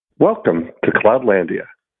Welcome to Cloudlandia,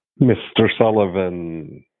 Mr.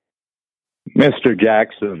 Sullivan. Mr.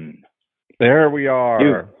 Jackson. There we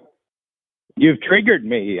are. You've triggered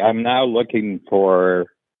me. I'm now looking for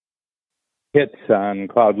hits on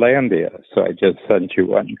Cloudlandia, so I just sent you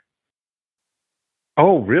one.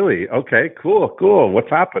 Oh, really? Okay, cool.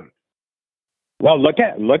 What's happened? Well, look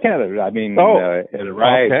at it. I mean, it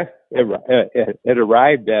arrived. Okay. It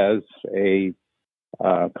arrived as a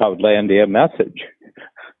Cloudlandia message.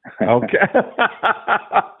 Okay.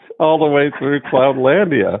 All the way through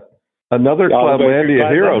Cloudlandia. Another Cloudlandia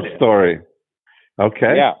hero story.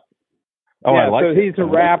 Okay. Yeah. Oh, yeah, I like so he's a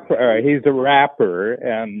rapper. He's a rapper,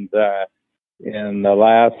 and in the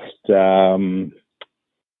last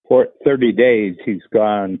 30 days, he's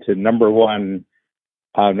gone to number one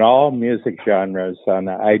on all music genres on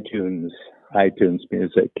iTunes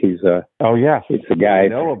Music. He's a he's a guy. I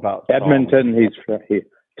know about Edmonton. He's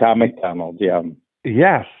Tom McDonald.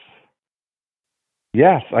 Yeah.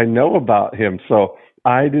 Yes, I know about him. So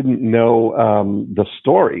I didn't know the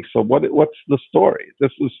story. So what's the story?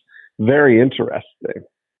 This is very interesting.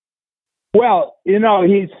 Well,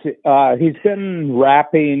 he's been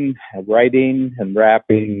writing and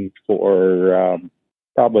rapping for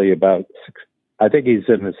probably about I think he's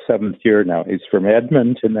in his 7th year now. He's from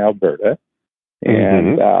Edmonton, Alberta,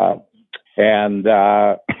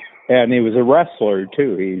 and he was a wrestler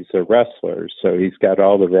too. He's a wrestler, so he's got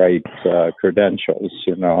all the right credentials,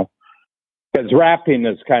 Because rapping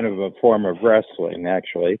is kind of a form of wrestling,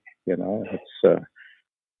 actually. It's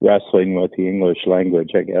wrestling with the English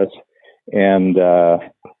language, I guess. And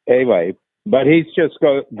anyway, but he just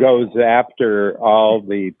goes after all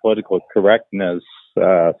the political correctness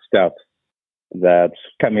stuff that's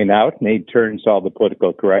coming out, and he turns all the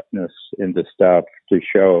political correctness into stuff to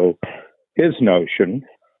show his notion,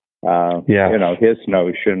 his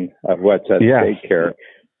notion of what's at stake here.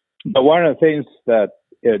 But one of the things that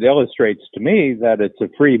it illustrates to me that it's a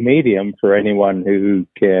free medium for anyone who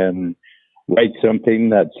can write something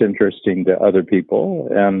that's interesting to other people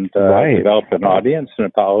and develop an audience and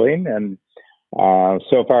a following. And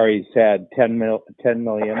so far, he's had 10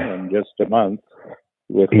 million in just a month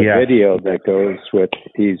with the video that goes with.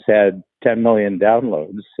 He's had 10 million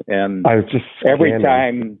downloads, and I was just every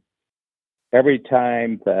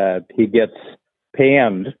time that he gets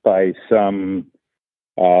panned by some,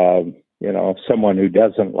 someone who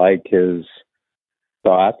doesn't like his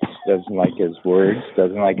thoughts, doesn't like his words,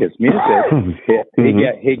 doesn't like his music,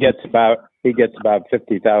 he gets about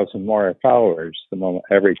 50,000 more followers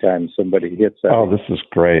every time somebody hits that. Oh, this is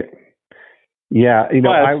great. Yeah,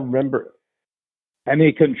 I remember. And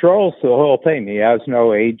he controls the whole thing. He has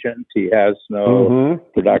no agent. He has no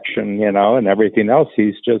production, and everything else.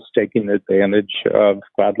 He's just taking advantage of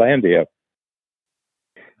Cloudlandia.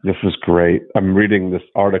 This is great. I'm reading this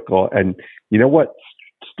article, and you know what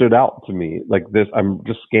stood out to me? Like this, I'm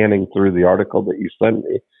just scanning through the article that you sent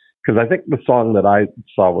me, because I think the song that I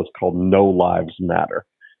saw was called "No Lives Matter,"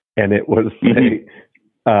 and it was a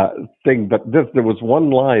thing. But there was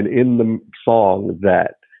one line in the song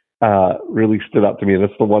that really stood out to me, and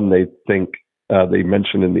that's the one they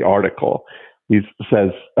mention in the article. He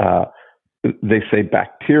says, they say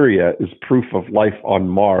bacteria is proof of life on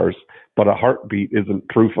Mars, but a heartbeat isn't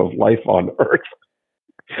proof of life on Earth,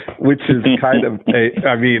 which is kind of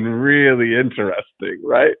really interesting,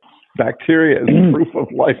 right? Bacteria is proof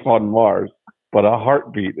of life on Mars, but a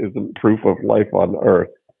heartbeat isn't proof of life on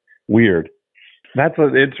Earth. Weird. That's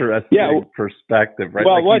an interesting perspective, right?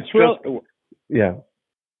 Well,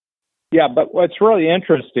 Yeah, but what's really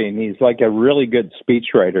interesting, he's like a really good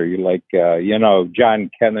speechwriter. You like, John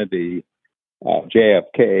Kennedy,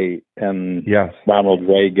 JFK, and Ronald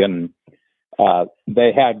Reagan.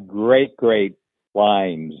 They had great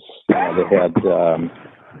lines. They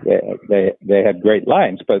had great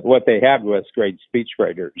lines, but what they had was great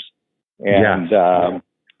speechwriters.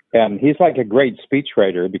 And he's like a great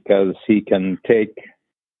speechwriter because he can take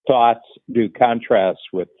thoughts, do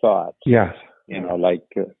contrasts with thoughts. Yes.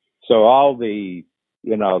 So all the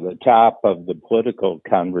top of the political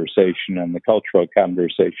conversation and the cultural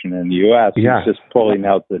conversation in the U.S. He's just pulling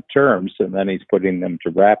out the terms, and then he's putting them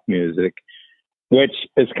to rap music, which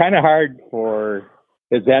is kind of hard for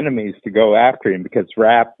his enemies to go after him, because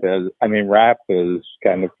rap is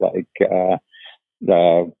kind of like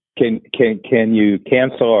can you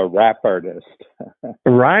cancel a rap artist?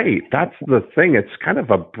 Right. That's the thing. It's kind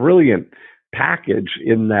of a brilliant package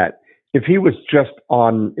in that if he was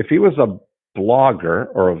a blogger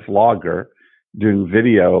or a vlogger doing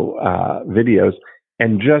videos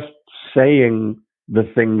and just saying the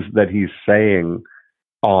things that he's saying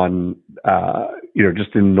on,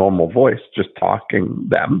 just in normal voice, just talking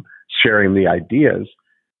them, sharing the ideas,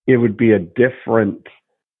 it would be a different,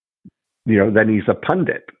 then he's a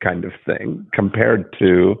pundit kind of thing compared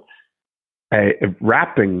to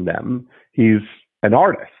rapping them. He's an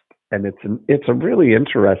artist, and it's a really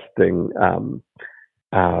interesting.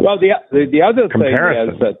 Well, the other comparison.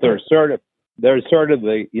 thing is that they're sort of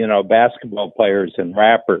the basketball players and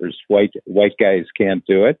rappers. White guys can't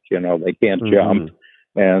do it. They can't jump,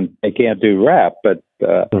 and they can't do rap. But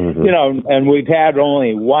and we've had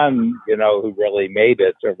only one who really made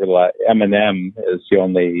it. Eminem is the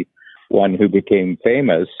only one who became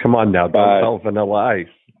famous. Come on now, don't tell Vanilla Ice.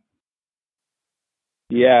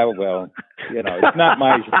 Yeah, well, it's not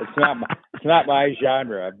my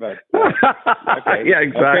genre, but okay. Yeah,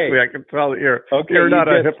 exactly. Okay. I can tell that you're not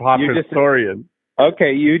a hip hop historian.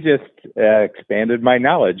 Okay, you just expanded my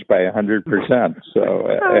knowledge by 100%. So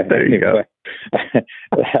there you go.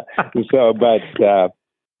 So,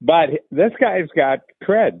 but this guy's got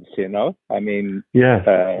creds, I mean,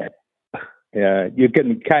 yeah. You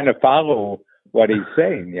can kind of follow what he's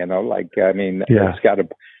saying, it's got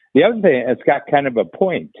the other thing, it's got kind of a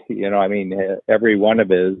point, every one of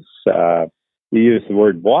his, you use the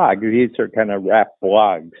word blog, these are kind of rap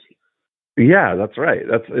blogs. Yeah, that's right.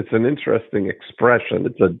 It's an interesting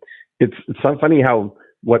expression. It's so funny how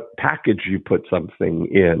what package you put something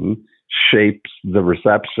in shapes the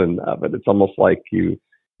reception of it. It's almost like he's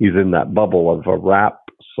in that bubble of a rap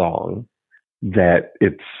song, that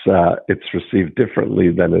it's received differently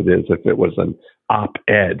than it is if it was an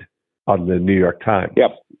op-ed on the New York Times.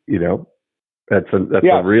 Yep. That's a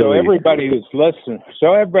really. So everybody who's listening.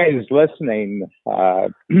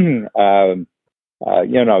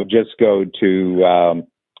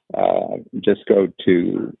 Just go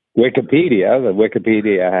to Wikipedia. The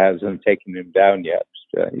Wikipedia hasn't taken him down yet.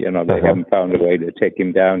 They haven't found a way to take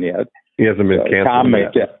him down yet. He hasn't been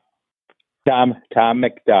canceled yet. Tom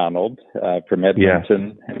McDonald from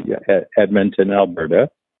Edmonton, Edmonton, Alberta,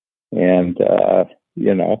 and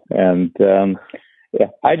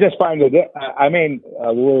I just find it. I mean,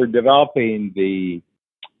 we're developing the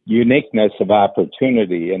uniqueness of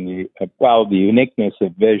opportunity and the uniqueness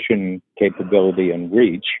of vision, capability, and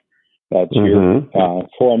reach. That's your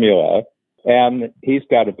formula. And he's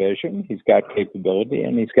got a vision, he's got capability,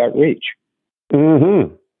 and he's got reach.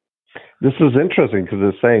 Mm-hmm. This is interesting because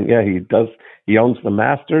it's saying, he owns the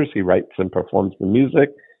masters, he writes and performs the music.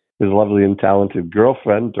 His lovely and talented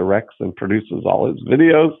girlfriend directs and produces all his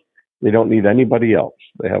videos. They don't need anybody else.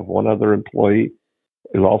 They have one other employee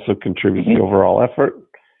who also contributes to the overall effort.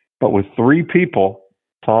 But with 3 people,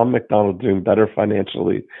 Tom McDonald doing better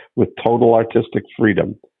financially with total artistic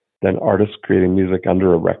freedom than artists creating music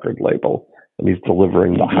under a record label. And he's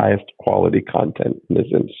delivering the highest quality content in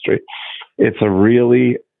his industry. It's a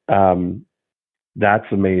really,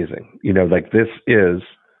 that's amazing. This is,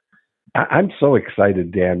 I'm so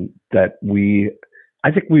excited, Dan, that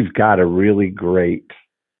I think we've got a really great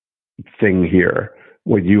thing here,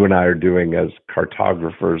 what you and I are doing as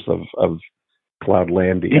cartographers of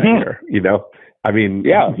Cloudlandia here, I mean,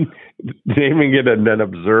 naming it and then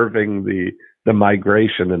observing the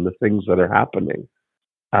migration and the things that are happening.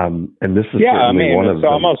 And this is certainly one of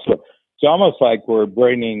them. It's almost like we're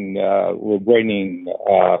bringing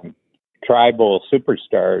tribal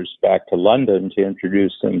superstars back to London to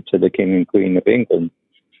introduce them to the King and Queen of England.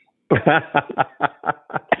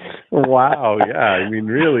 Wow, yeah. I mean,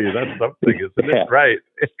 really, that's something, isn't it? Right.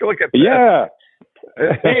 Look at that. Yeah.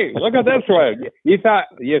 Hey, look at this one. You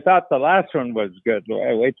thought the last one was good.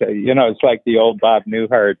 Wait till it's like the old Bob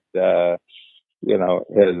Newhart.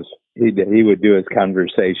 He would do his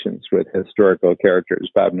conversations with historical characters.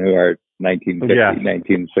 Bob Newhart, 1950,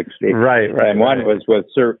 1960. Right. And one was with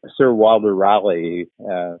Sir Walter Raleigh,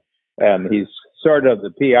 and he's sort of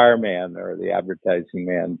the PR man or the advertising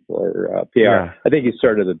man for PR. Yeah. I think he's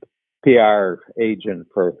sort of the PR agent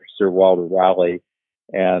for Sir Walter Raleigh,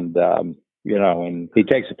 and and he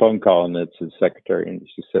takes a phone call, and it's his secretary, and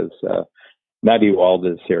she says, Nutty Wald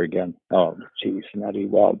is here again. Oh, geez, Nutty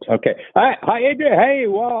Wald. Okay. Hi, how you doing? Hey,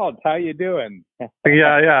 Wald, how you doing?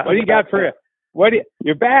 Yeah. What do you got for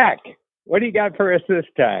you're back. What do you got for us this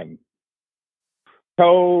time?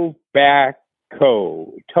 Tobacco.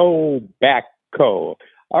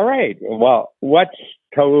 All right. Well, what's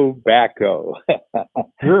tobacco?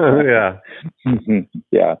 Yeah.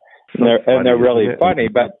 Yeah. And they're really funny,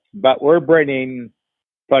 but we're bringing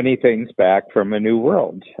funny things back from a new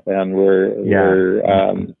world, and we're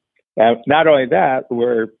not only that,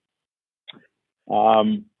 we're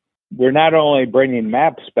not only bringing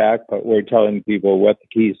maps back, but we're telling people what the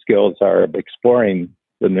key skills are of exploring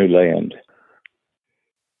the new land.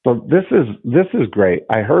 So this is great.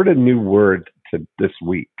 I heard a new word to this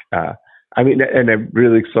week. And I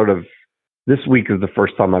really sort of this week is the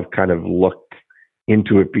first time I've kind of looked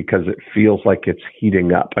into it because it feels like it's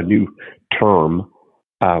heating up. A new term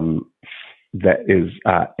that is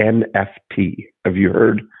NFT. Have you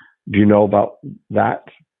heard? Do you know about that?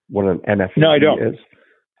 What an NFT No, I don't. is?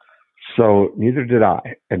 So neither did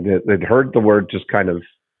I, and they'd heard the word, just kind of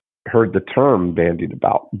heard the term bandied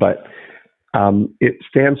about, but it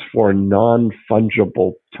stands for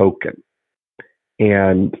non-fungible token.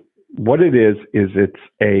 And what it is it's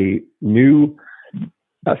a new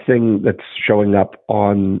thing that's showing up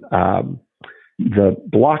on the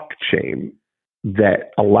blockchain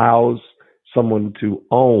that allows someone to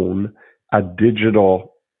own a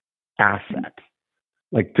digital asset.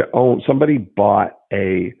 Like to own, somebody bought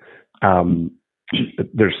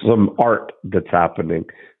there's some art that's happening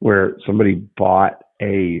where somebody bought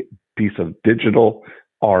a piece of digital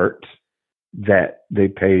art that they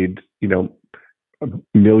paid, $1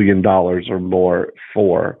 million or more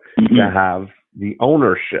for, to have the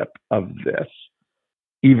ownership of this.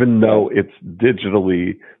 Even though it's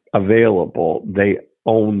digitally available, they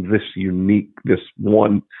own this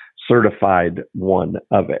one certified one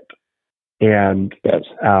of it. And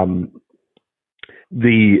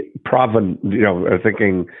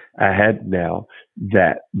thinking ahead now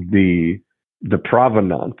that the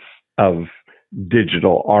provenance of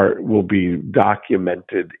digital art will be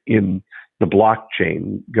documented in the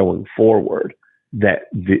blockchain going forward, that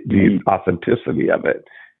the authenticity of it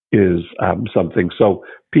is something. So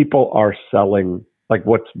people are selling, like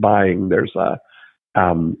what's buying, there's a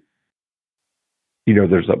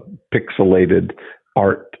pixelated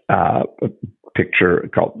art picture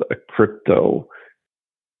called a crypto.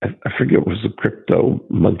 I forget, it was a crypto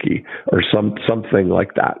monkey or something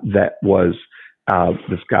like that. That was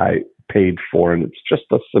this guy paid for, and it's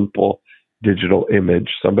just a simple digital image.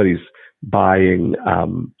 Somebody's buying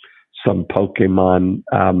some Pokemon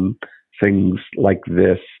things like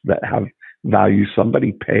this that have value.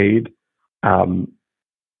 Somebody paid. I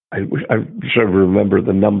should remember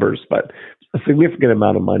the numbers, but a significant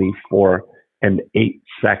amount of money for an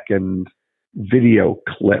 8-second video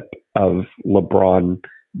clip of LeBron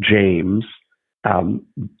James,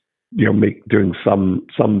 doing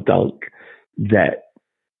some dunk that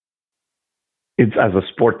it's as a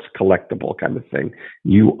sports collectible kind of thing.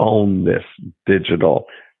 You own this digital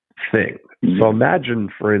thing. So imagine,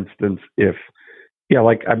 for instance,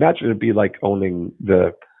 imagine it'd be like owning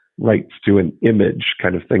the rights to an image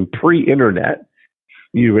kind of thing. Pre-internet,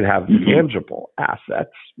 you would have tangible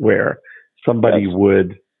assets where somebody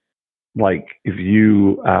would, like, if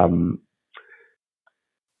you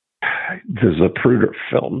there's Zapruder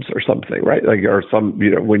films or something, right? Like, or some,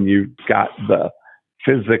 when you got the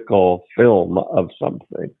physical film of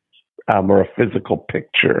something, or a physical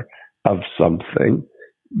picture of something,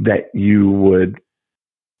 that you would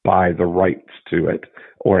buy the rights to it,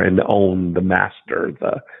 and own the master,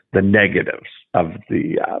 the negatives of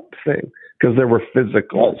the thing, because there were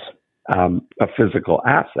physical, a physical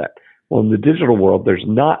asset. Well, in the digital world, there's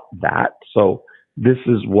not that. So this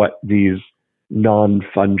is what these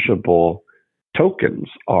non-fungible tokens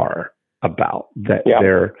are about, that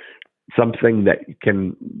they're something that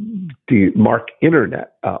can mark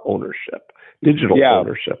internet ownership, digital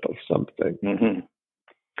ownership of something.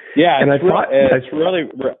 Yeah, and I've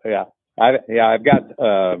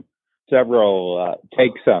got several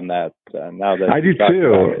takes on that now that I do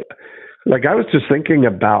too. Like, I was just thinking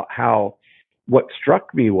about how, what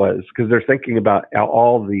struck me was, because they're thinking about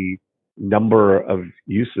all the number of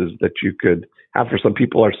uses that you could have. For some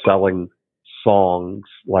people are selling songs,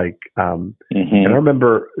 like, and I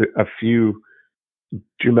remember a few. Do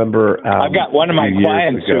you remember? I've got one of my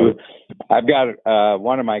clients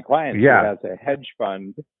who has a hedge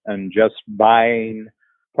fund and just buying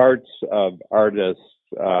parts of artists.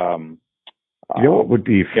 What would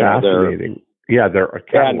be fascinating? They're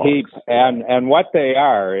catalogs. And what they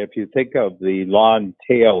are, if you think of the long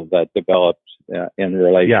tail that develops in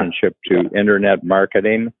relationship to internet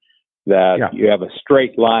marketing, that you have a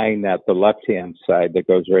straight line at the left-hand side that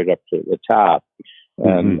goes right up to the top.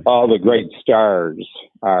 And all the great stars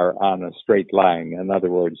are on a straight line. In other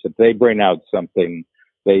words, if they bring out something,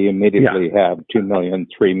 they immediately have 2 million,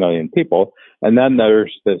 3 million people. And then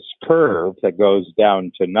there's this curve that goes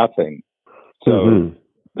down to nothing. So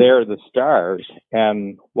they're the stars.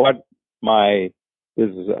 And what this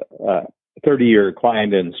is a 30-year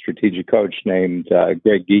client and strategic coach named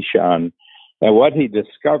Greg Guichon, and what he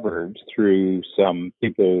discovered through some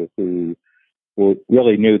people who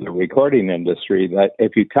really knew the recording industry, that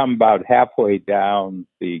if you come about halfway down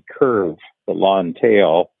the curve, the long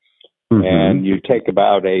tail, and you take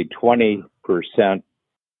about a 20%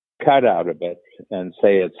 cut out of it and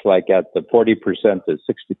say it's like at the 40% to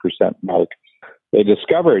 60% mark. They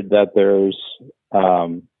discovered that there's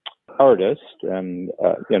artists and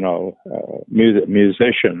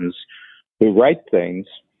musicians who write things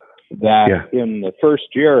that in the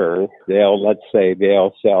first year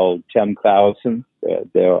they'll sell 10,000.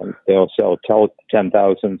 They'll sell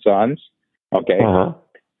 10,000 songs. Okay.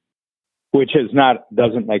 Which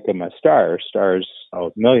doesn't make them a star. Stars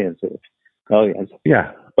sell millions.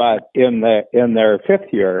 Yeah. But in their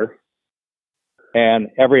fifth year and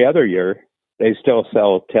every other year, they still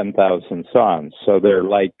sell 10,000 songs. So they're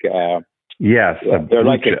like they're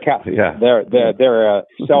like a cow. Yeah. They're a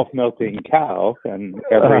self-milking cow, and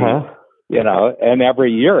every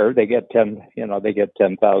year they get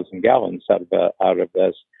 10,000 gallons out of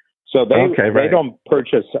this. So they don't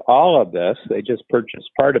purchase all of this; they just purchase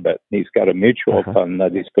part of it. He's got a mutual fund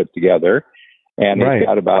that he's put together, and he's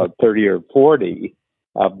got about 30 or 40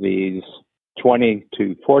 of these 20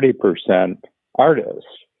 to 40% artists,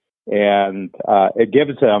 and it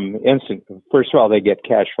gives them instant. First of all, they get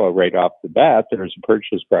cash flow right off the bat. There's a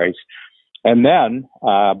purchase price, and then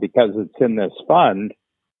because it's in this fund,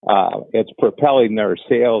 it's propelling their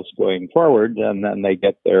sales going forward, and then they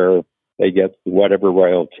get whatever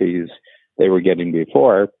royalties they were getting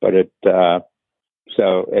before, but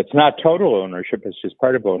so it's not total ownership, it's just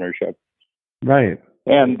part of ownership. Right.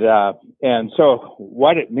 And so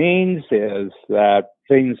what it means is that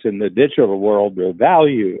things in the digital world are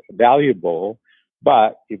valuable,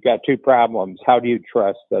 but you've got two problems. How do you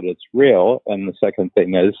trust that it's real? And the second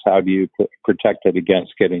thing is, how do you protect it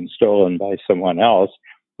against getting stolen by someone else?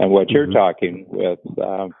 And what you're talking with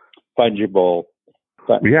fungible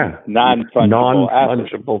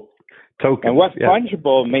non-fungible tokens. And what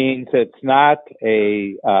fungible means, it's not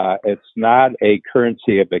a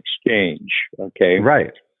currency of exchange. Okay.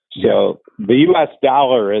 Right. So the U.S.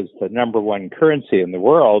 dollar is the number one currency in the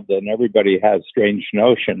world, and everybody has strange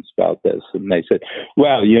notions about this. And they said,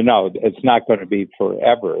 well, it's not going to be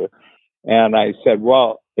forever. And I said,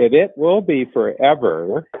 well, it will be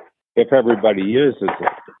forever if everybody uses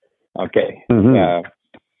it. Okay.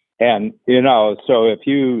 And, so if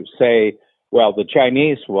you say, well, the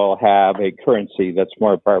Chinese will have a currency that's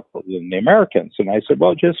more powerful than the Americans. And I said,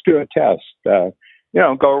 well, just do a test. Go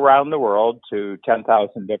around the world to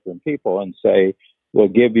 10,000 different people and say, we'll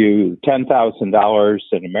give you $10,000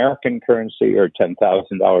 in American currency or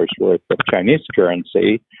 $10,000 worth of Chinese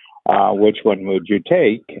currency. Which one would you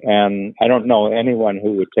take? And I don't know anyone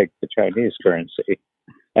who would take the Chinese currency.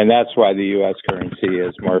 And that's why the U.S. currency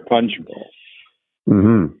is more fungible.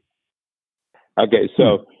 Okay,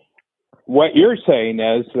 so what you're saying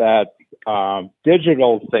is that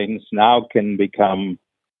digital things now can become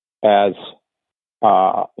as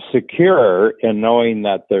secure in knowing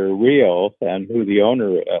that they're real and who the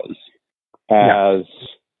owner is as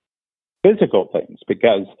physical things,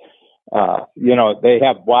 because they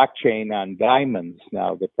have blockchain on diamonds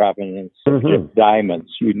now, the provenance of diamonds.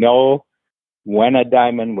 When a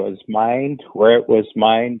diamond was mined, where it was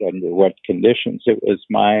mined, under what conditions it was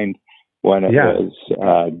mined, when it was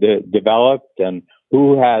developed, and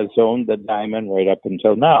who has owned the diamond right up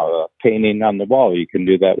until now. A painting on the wall, you can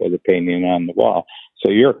do that with a painting on the wall.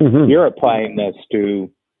 So you're applying this to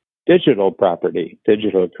digital property,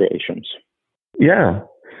 digital creations. Yeah.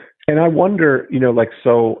 And I wonder, I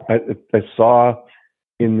saw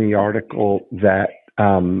in the article that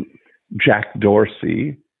Jack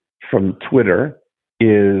Dorsey from Twitter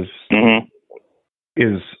is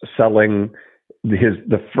selling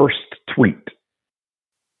the first tweet,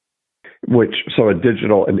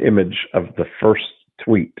 an image of the first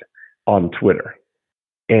tweet on Twitter,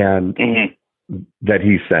 and that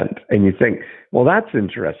he sent. And you think, well, that's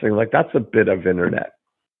interesting. Like, that's a bit of internet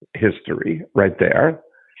history right there.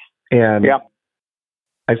 And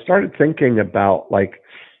I started thinking about,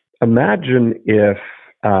 imagine if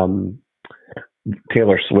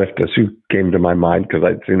Taylor Swift is who came to my mind because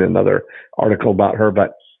I'd seen another article about her,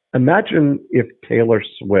 but imagine if Taylor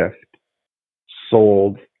Swift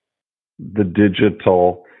sold the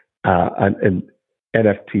digital an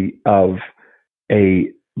NFT of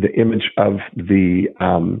the image of the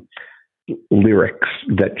lyrics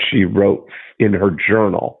that she wrote in her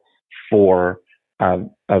journal for a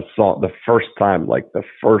song, the first time, the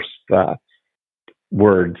first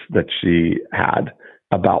words that she had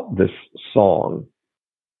about this song.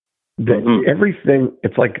 That everything,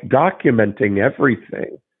 it's like documenting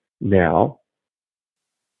everything now.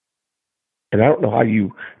 And I don't know how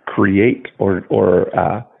you create or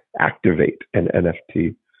activate an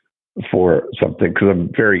NFT for something, because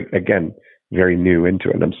I'm very, again, very new into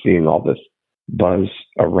it. I'm seeing all this buzz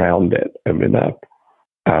around it. I'm in a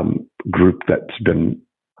group that's been,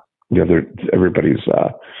 everybody's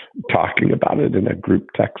talking about it in a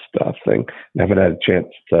group text thing. I haven't had a chance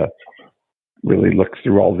to really look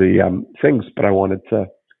through all the things, but I wanted to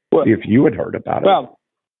see if you had heard about it.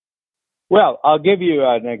 Well, I'll give you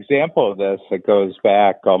an example of this that goes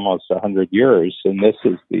back almost 100 years, and this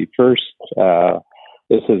is the first.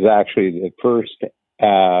 This is actually the first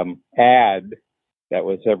ad that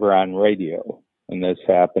was ever on radio, and this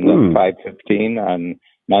happened at 5:15 on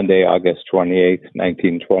Monday, August 28th,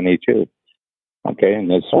 1922. Okay, and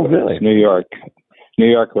this was really? New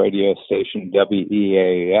York radio station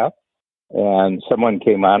WEAF, and someone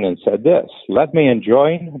came on and said this: "Let me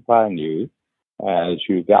enjoin upon you, as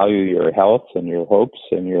you value your health and your hopes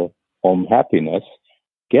and your home happiness,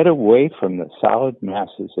 get away from the solid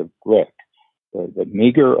masses of brick. The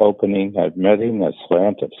meager opening admitting a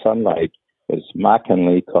slant of sunlight is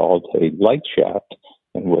mockingly called a light shaft,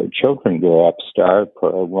 and where children grow up starved for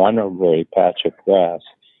a run over a patch of grass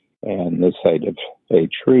and the sight of a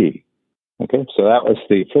tree." Okay, so that was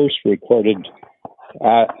the first recorded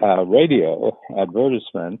radio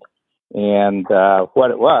advertisement. And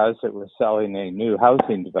what it was selling a new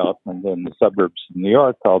housing development in the suburbs of New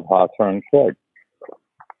York called Hawthorne Court.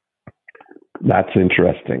 That's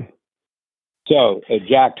interesting. So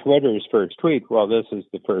Jack Twitter's first tweet, well, this is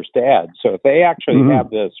the first ad. So if they actually have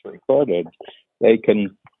this recorded, they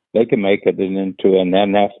can make it into an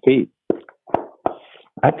NFT.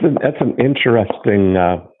 That's an interesting.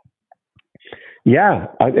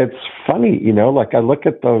 It's funny, like I look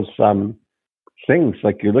at those things,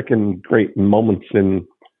 like you're looking great moments in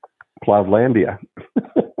Cloudlandia.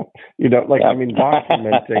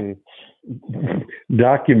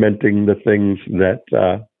 Documenting the things that.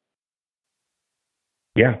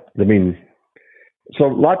 So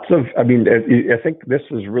lots of. I think this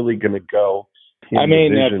is really going to go.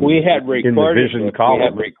 If we had recorded,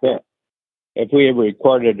 if we had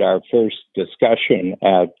recorded our first discussion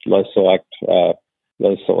at Le Select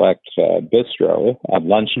Bistro at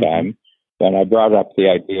lunchtime, then I brought up the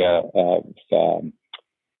idea of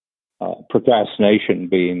procrastination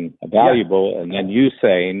being valuable, and then you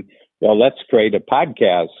saying, well, let's create a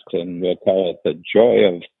podcast and we'll call it The Joy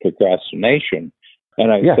of Procrastination.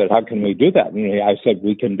 And I said, how can we do that? And I said,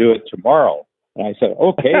 we can do it tomorrow. And I said,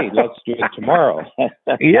 okay, let's do it tomorrow.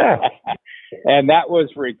 And that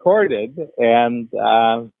was recorded, and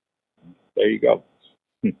there you go.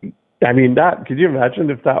 Could you imagine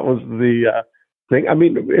if that was the thing?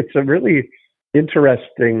 It's a really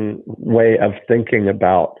interesting way of thinking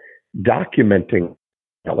about documenting.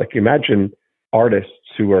 Like, imagine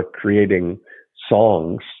artists who are creating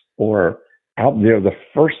songs or out there the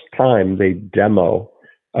first time they demo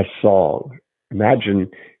a song. Imagine,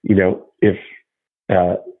 if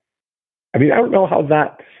I don't know how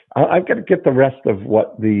that. I've got to get the rest of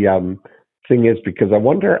what the thing is, because I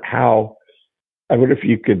wonder if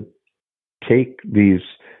you could take this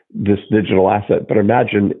digital asset, but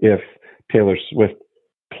imagine if Taylor Swift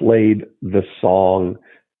played the song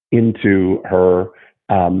into her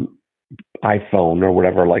iPhone or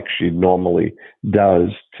whatever, like she normally does,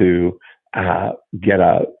 to get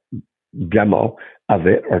a demo of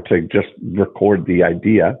it or to just record the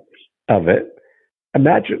idea of it.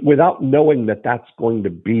 Imagine, without knowing that that's going to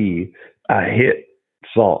be a hit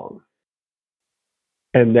song.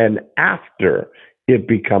 And then after it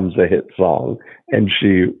becomes a hit song and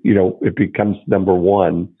it becomes number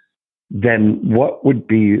one, then what would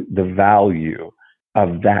be the value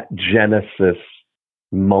of that Genesis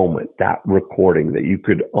moment, that recording, that you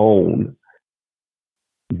could own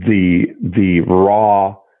the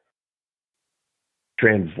raw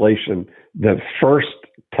translation, the first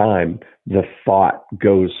time the thought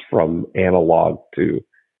goes from analog to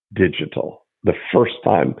digital, the first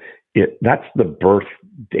time that's the birth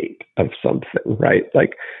date of something, right?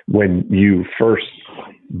 Like when you first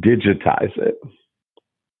digitize it.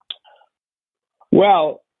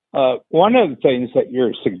 Well, one of the things that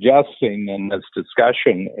you're suggesting in this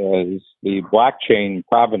discussion is the blockchain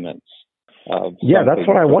provenance of. Yeah, that's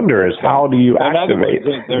what I wonder is how do you activate? In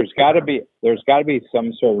other words, there's got to be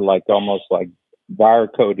some sort of almost like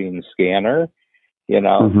barcoding scanner,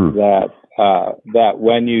 that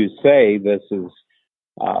when you say this is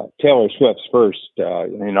Taylor Swift's first,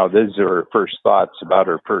 these are her first thoughts about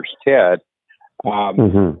her first hit.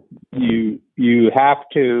 You have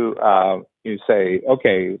to you say,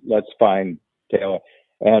 okay, let's find Taylor,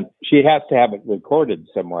 and she has to have it recorded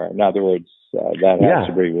somewhere. In other words, that has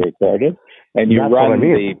to be recorded, and you run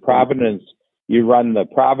the provenance. You run the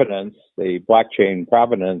provenance, the blockchain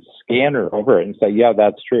provenance scanner over it, and say, yeah,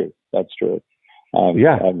 that's true. That's true.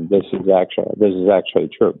 This is actually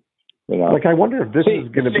true. You know, like I wonder if this is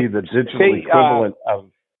going to be the digital equivalent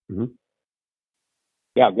of. Mm-hmm.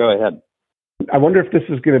 Yeah, go ahead. I wonder if this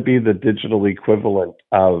is going to be the digital equivalent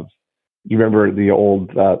of. You remember the old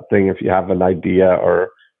thing? If you have an idea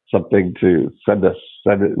or something, to send it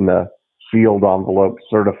in a sealed envelope,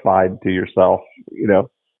 certified to yourself. You know,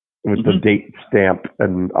 with Mm-hmm. the date stamp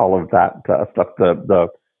and all of that stuff. The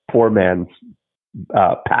poor man's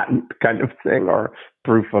patent kind of thing, or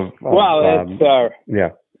proof of.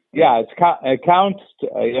 It counts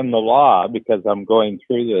in the law, because I'm going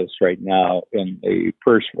through this right now in a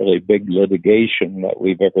first really big litigation that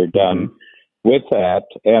we've ever done with that,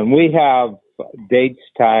 and we have dates,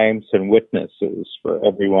 times, and witnesses for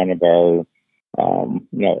every one of our,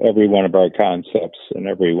 every one of our concepts and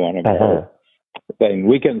every one of our things.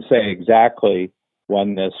 We can say exactly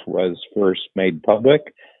when this was first made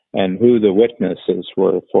public and who the witnesses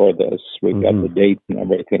were for this. We've got the date and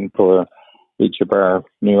everything for each of our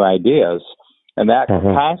new ideas, and that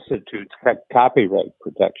constitutes copyright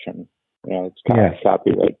protection. You know, it's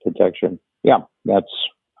copyright protection. Yeah.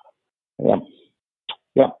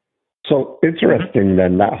 So interesting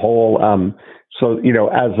then, that whole. So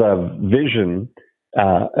as a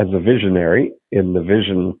visionary in the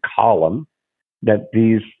vision column, that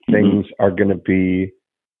these things are going to be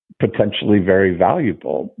potentially very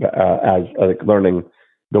valuable as learning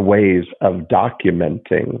the ways of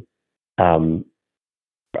documenting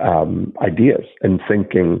ideas and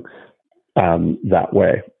thinking that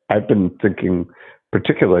way. I've been thinking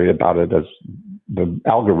particularly about it as the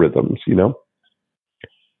algorithms,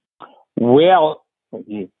 Well,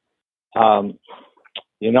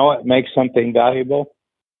 what makes something valuable?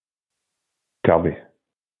 Tell me.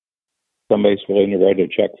 Somebody's willing to write a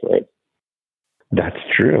check for it. That's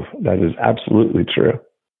true. That is absolutely true.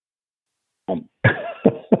 The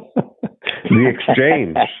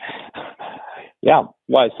exchange. Yeah.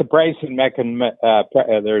 Well, it's the pricing mechanism.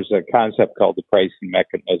 There's a concept called the pricing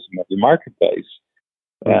mechanism of the marketplace.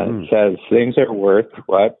 And it says things are worth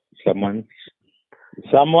what someone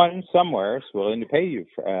somewhere is willing to pay you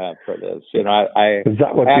for this. Is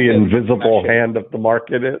that what the invisible hand of the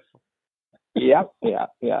market is? Yeah. It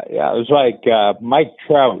was like Mike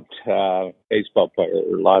Trout, baseball player,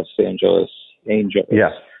 Los Angeles Angels.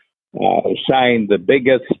 Yes. Signed the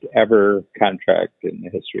biggest ever contract in the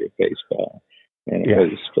history of baseball. And it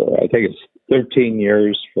was for, I think it's 13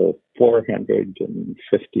 years for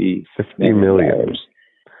 $450 million.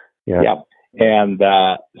 Yeah. And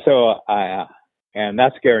and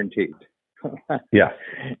that's guaranteed. Yeah.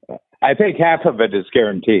 I think half of it is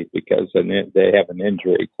guaranteed because they have an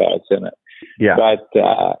injury clause in it. Yeah. But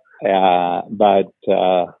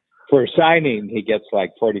for signing, he gets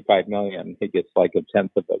like $45 million. He gets like a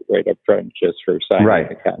tenth of it right up front just for signing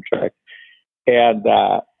the contract. And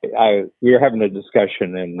we were having a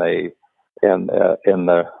discussion in the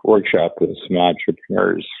workshop with some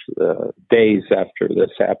entrepreneurs days after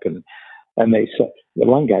this happened, and they said, the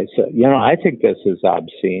one guy said, I think this is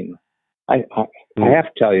obscene. I have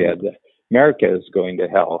to tell you that America is going to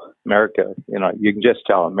hell. America, you can just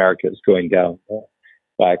tell America is going down a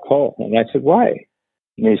black hole. And I said, why?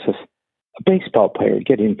 And he says, a baseball player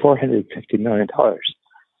getting $450 million.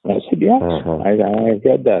 And I said, yes, I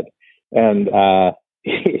read that. And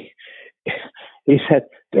he said,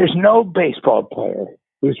 there's no baseball player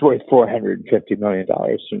who's worth $450 million.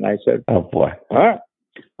 And I said, oh, boy. All right.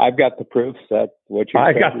 I've got the proof that what you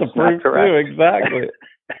said is not correct. I got the proof, too, exactly.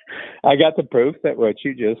 I got the proof that what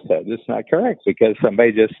you just said is not correct because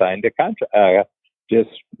somebody just signed a contract,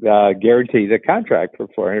 guaranteed a contract for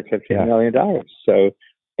 $450 million. So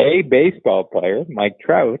a baseball player, Mike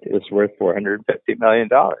Trout, is worth $450 million.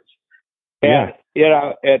 And,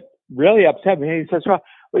 it really upset me. He says, well,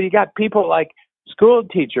 you got people like school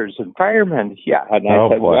teachers and firemen. Yeah. And I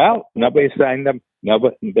said, well, nobody signed them. No,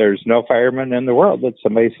 but there's no fireman in the world that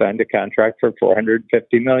somebody signed a contract for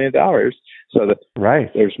 $450 million. So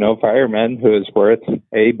there's no fireman who is worth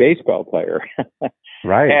a baseball player.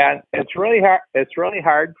 Right. And it's really hard. It's really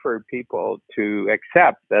hard for people to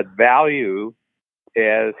accept that value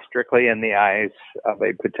is strictly in the eyes of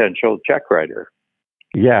a potential check writer.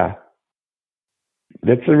 Yeah.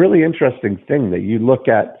 That's a really interesting thing that you look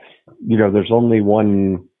at, there's only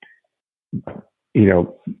one,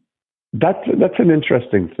 that's an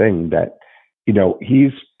interesting thing that,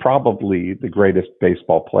 he's probably the greatest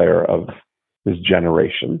baseball player of his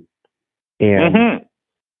generation. And,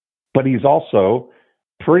 but he's also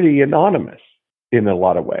pretty anonymous in a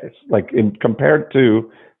lot of ways, compared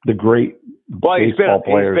to the great baseball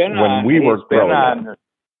players when we were growing up.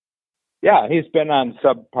 Yeah, he's been on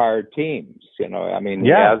subpar teams. I mean,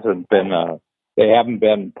 Yeah. he hasn't been. They haven't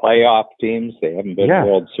been playoff teams. They haven't been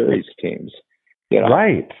World Series teams.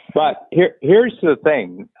 Right. But here's the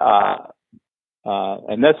thing,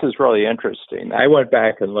 and this is really interesting. I went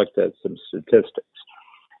back and looked at some statistics,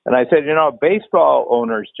 and I said, baseball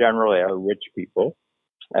owners generally are rich people,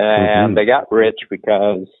 and they got rich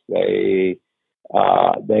because they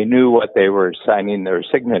knew what they were signing their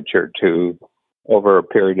signature to over a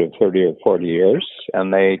period of 30 or 40 years,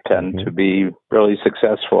 and they tend to be really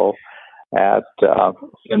successful at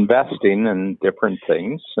investing in different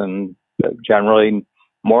things, and generally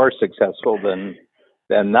more successful than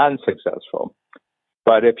non-successful.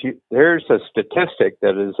 But here's a statistic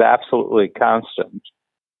that is absolutely constant,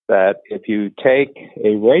 that if you take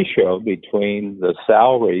a ratio between the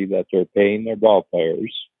salary that they're paying their ball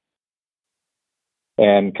players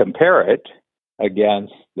and compare it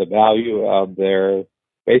against the value of their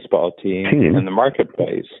baseball team in the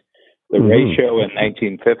marketplace, the ratio in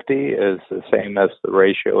 1950 is the same as the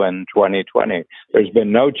ratio in 2020. There's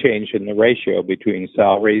been no change in the ratio between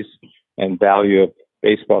salaries and value of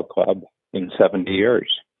baseball club in 70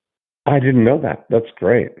 years. I didn't know that. That's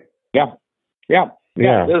great. Yeah.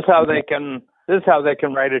 This is how they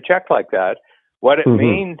can write a check like that. What it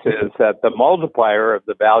means is that the multiplier of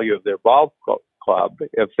the value of their ball club,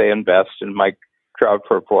 if they invest in Mike Trout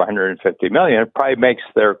for $450 million, it probably makes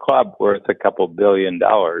their club worth a couple $1 billion.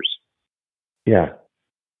 Yeah.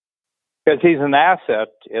 Because he's an asset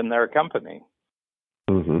in their company.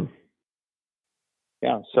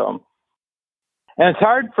 Yeah, so. And it's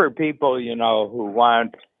hard for people, who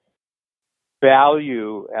want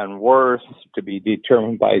value and worth to be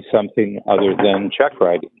determined by something other than check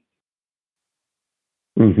writing.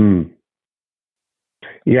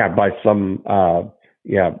 Yeah, by some,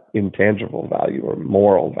 intangible value or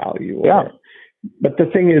moral value. But the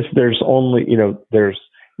thing is, there's only,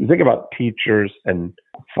 you think about teachers and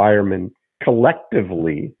firemen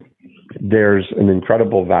collectively, there's an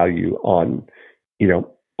incredible value on,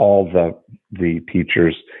 all the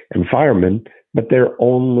teachers and firemen, but they're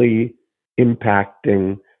only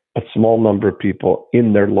impacting a small number of people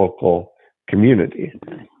in their local community.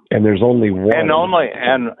 And there's only one. And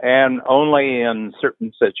only in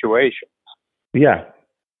certain situations. Yeah.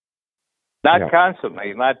 Not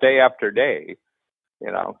constantly, not day after day,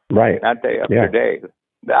 Right. Not day after day.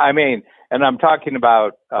 I mean, and I'm talking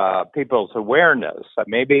about people's awareness.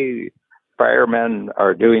 Maybe firemen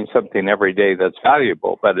are doing something every day that's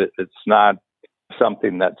valuable, but it's not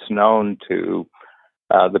something that's known to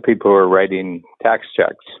the people who are writing tax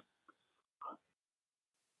checks.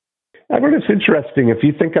 I mean, it's interesting if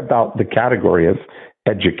you think about the category of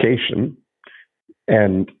education,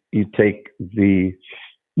 and you take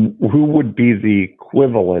who would be the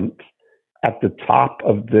equivalent at the top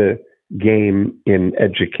of the game in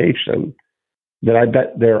education, then I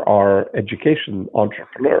bet there are education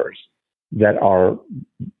entrepreneurs that are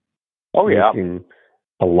making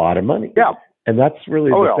a lot of money. Yeah. And that's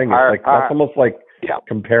really the thing. It's that's almost like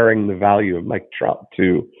comparing the value of Mike Trout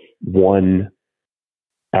to one,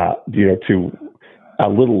 to a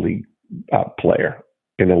little league player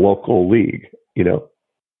in a local league, Yeah.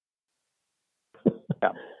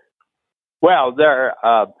 Well,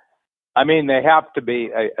 they have to be,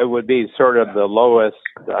 it would be sort of the lowest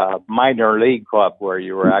minor league club where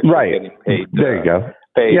you were actually getting paid. There you go.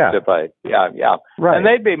 Paid to play. Yeah. Right. And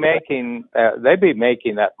they'd be making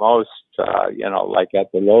at most, like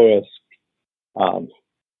at the lowest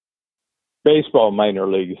baseball minor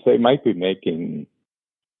leagues, they might be making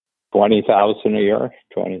 $20,000 a year.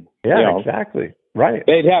 Exactly. Right.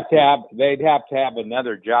 They'd have to have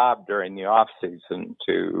another job during the off season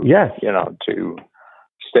to to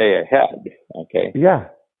stay ahead. Okay. Yeah.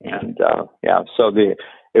 And so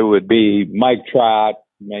it would be Mike Trout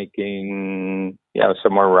making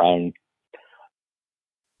somewhere around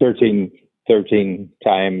 13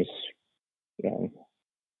 times $30,000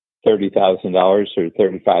 or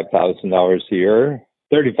 $35,000 a year,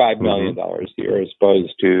 $35 million a year, as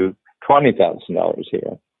opposed to $20,000 a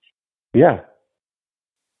year.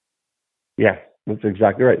 Yeah, that's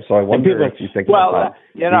exactly right. So I wonder if you think about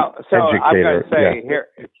so I'm going to say here,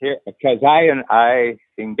 because I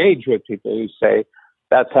engage with people who say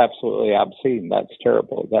that's absolutely obscene. That's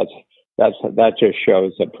terrible. That just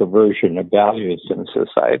shows a perversion of values in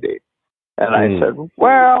society. And I said,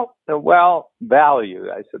 well, value.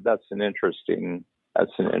 I said that's an interesting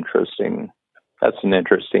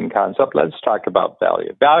concept. Let's talk about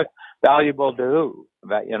value. Valuable to who?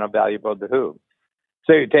 Valuable to who?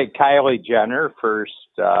 So you take Kylie Jenner, first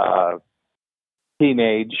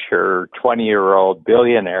teenage or 20-year-old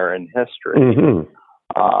billionaire in history.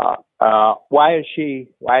 Why is she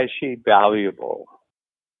valuable?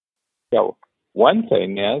 So one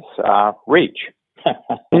thing is reach.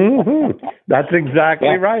 That's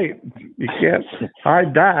exactly right. You can't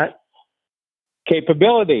hide that.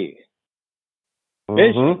 Capability.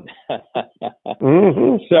 Vision.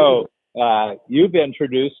 So you've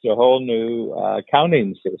introduced a whole new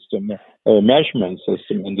counting system or measurement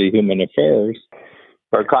system into human affairs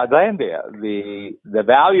for Cloudlandia. The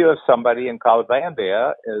value of somebody in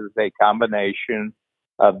Cloudlandia is a combination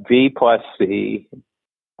of V plus C,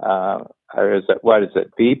 or is it, what is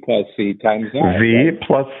it? V plus C times R. V right?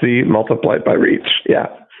 plus C multiplied by reach. Yeah.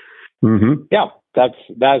 Yeah, that's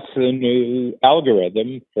the new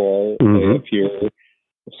algorithm for if you're.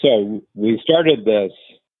 So we started this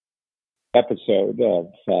episode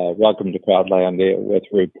of Welcome to Cloudlandia with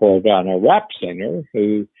a report on a rap singer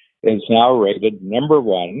who is now rated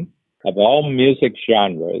 #1 of all music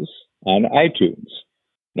genres on iTunes.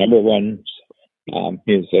 #1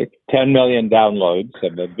 music, 10 million downloads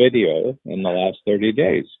of a video in the last 30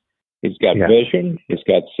 days. He's got vision, he's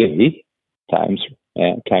got C times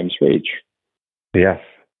reach. Yes.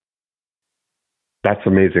 That's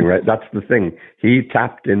amazing, right? That's the thing. He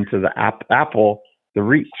tapped into the Apple, the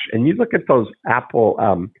reach. And you look at those Apple,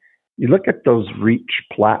 you look at those reach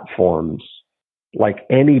platforms, like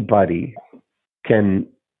anybody can,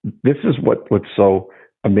 this is what's so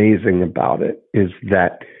amazing about it, is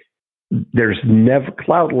that there's never,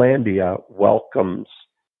 Cloudlandia welcomes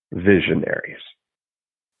visionaries.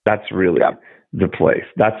 That's really the place.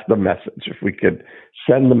 That's the message. If we could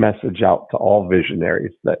send the message out to all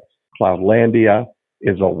visionaries that Cloudlandia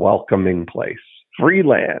is a welcoming place. Free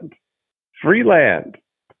land. I'm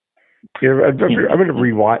going to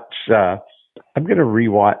rewatch. I'm going to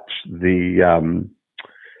rewatch the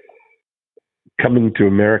Coming to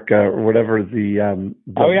America or whatever the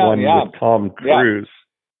one with Tom Cruise.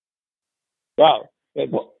 Yeah.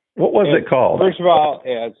 Well, what was it called? First of all,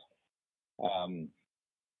 it's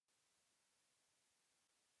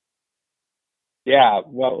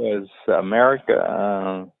what was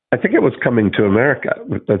America? I think it was Coming to America.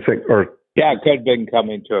 It could have been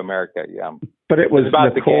Coming to America. Yeah, but it was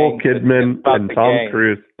Nicole Kidman and Tom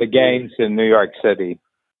Cruise. The gangs in New York City,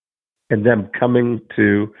 and them coming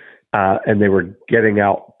to, and they were getting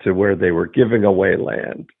out to where they were giving away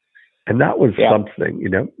land, and that was something,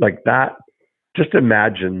 like that. Just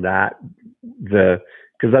imagine that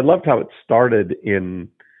because I loved how it started in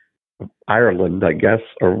Ireland, I guess,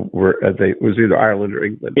 or it was either Ireland or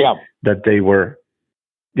England. Yeah, that they were.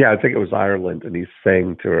 Yeah, I think it was Ireland, and he's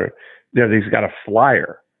saying to her, he's got a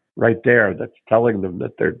flyer right there that's telling them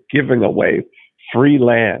that they're giving away free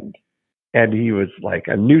land, and he was like,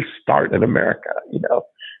 a new start in America,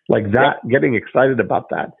 like that, getting excited about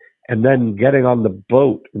that, and then getting on the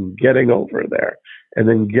boat and getting over there, and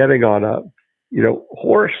then getting on a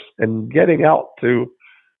horse and getting out to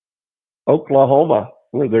Oklahoma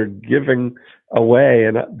where they're giving away,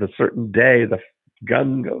 and the certain day the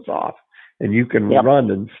gun goes off and you can run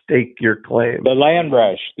and stake your claim. The land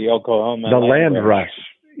rush, the Oklahoma. The land rush.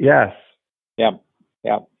 Yes. Yeah.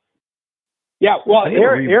 Yeah. Yeah. Well,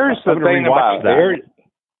 here's the thing about it.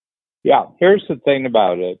 Here's the thing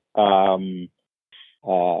about it.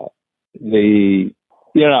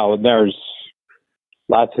 There's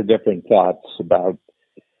lots of different thoughts about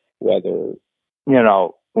whether,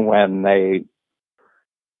 when they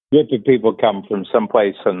group of people come from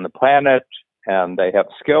someplace on the planet and they have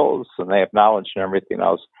skills and they have knowledge and everything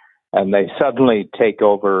else, and they suddenly take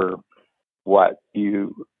over what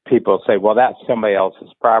people say, well, that's somebody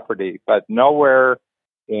else's property. But nowhere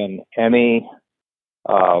in any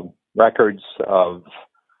records of,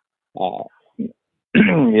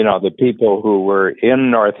 the people who were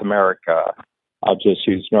in North America, I'll just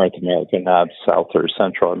use North America, not South or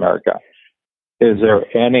Central America. Is there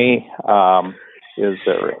any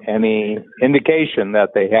indication that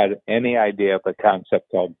they had any idea of a concept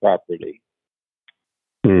called property?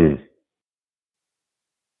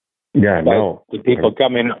 Yeah, no. The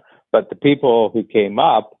people who came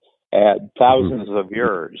up had thousands of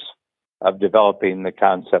years of developing the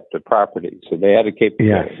concept of property, so they had a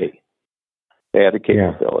capability. Yes. They had a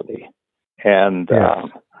capability, and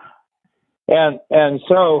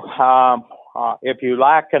so if you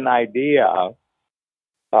lack an idea,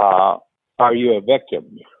 are you a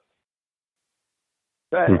victim?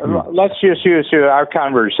 Let's just use our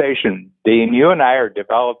conversation, Dean. You and I are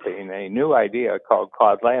developing a new idea called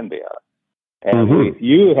Cloudlandia, and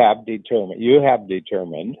you have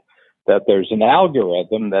determined that there's an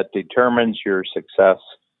algorithm that determines your success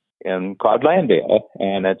in Cloudlandia,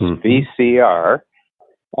 and it's VCR,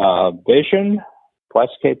 vision plus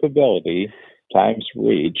capability times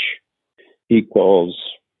reach equals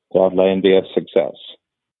Cloudlandia success.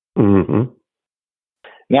 Mm-hmm.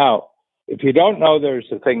 Now, if you don't know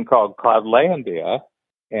there's a thing called Cloudlandia,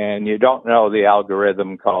 and you don't know the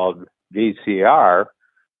algorithm called VCR,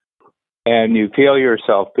 and you feel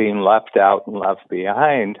yourself being left out and left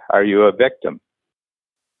behind, are you a victim?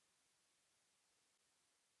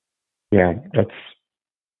 Yeah,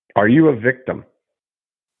 are you a victim?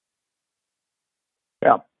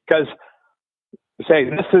 Yeah, because say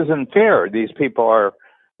this isn't fair. These people are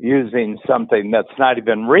using something that's not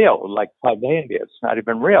even real, like Cloudlandia. It's not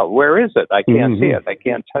even real. Where is it? I can't see it. I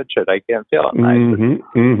can't touch it. I can't feel it. And I said,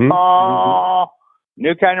 oh,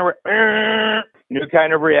 new kind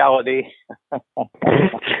of reality.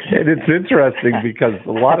 And it's interesting because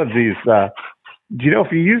a lot of these,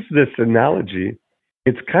 if you use this analogy,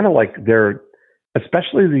 it's kind of like they're,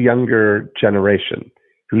 especially the younger generation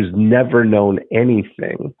who's never known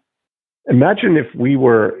anything. Imagine if we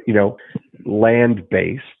were,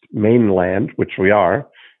 land-based, mainland, which we are,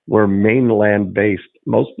 we're mainland-based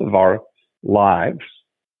most of our lives.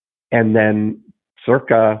 And then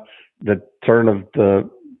circa the turn of the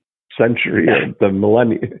century, or the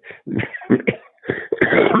millennium,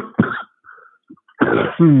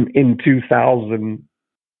 in 2000,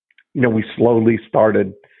 we slowly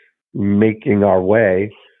started making our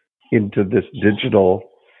way into this digital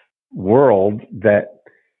world that,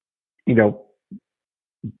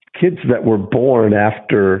 kids that were born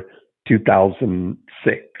after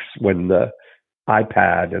 2006, when the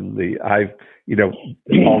iPad and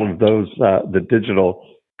all of those, the digital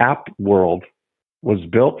app world was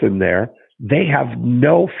built in there, they have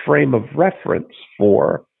no frame of reference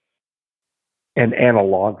for an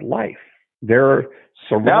analog life. They're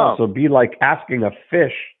surrounded. So it'd be like asking a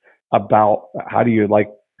fish about how do you like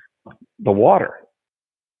the water?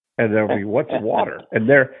 And they'll be, what's water? And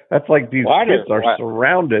that's like these kids are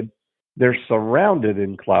surrounded. They're surrounded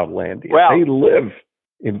in Cloudlandia. They live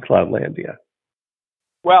in Cloudlandia.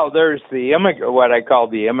 Well, there's what I call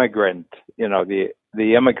the immigrant,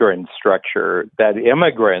 the immigrant structure, that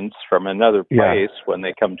immigrants from another place, when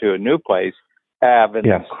they come to a new place, have an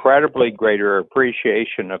incredibly greater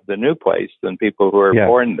appreciation of the new place than people who are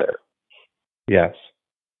born there. Yes.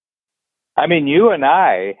 I mean, you and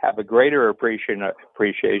I have a greater appreciation of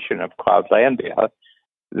Cloudlandia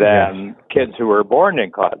than kids who were born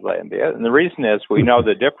in Cloudlandia. And the reason is we know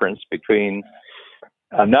the difference between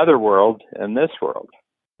another world and this world.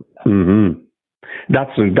 Mm-hmm.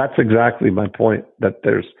 That's exactly my point, that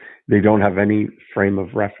they don't have any frame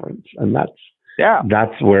of reference. And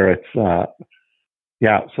that's where it's, so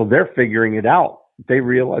they're figuring it out. They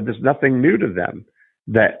realize there's nothing new to them,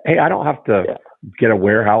 that, hey, I don't have to get a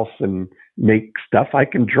warehouse and make stuff. I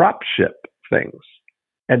can drop ship things.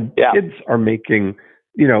 And kids are making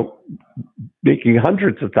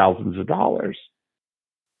hundreds of thousands of dollars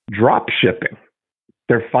drop shipping.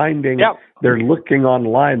 They're finding, they're looking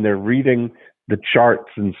online, they're reading the charts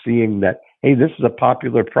and seeing that, hey, this is a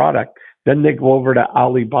popular product. Then they go over to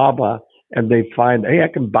Alibaba and they find, hey, I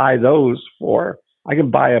can buy a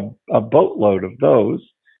boatload of those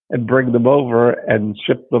and bring them over and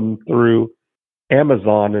ship them through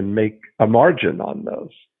Amazon and make a margin on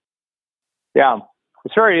those. Yeah,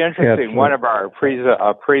 it's very interesting. One of our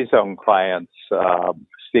pre-zone clients,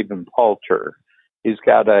 Stephen Poulter, he's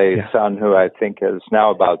got a son who I think is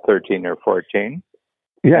now about 13 or 14.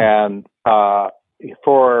 Yeah. And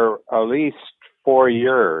for at least 4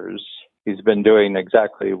 years, he's been doing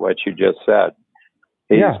exactly what you just said.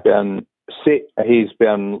 He's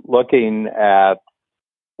been looking at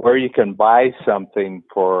where you can buy something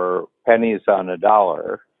for pennies on a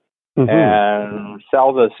dollar and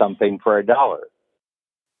sell something for $1.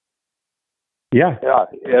 Yeah.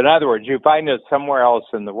 In other words, you find it somewhere else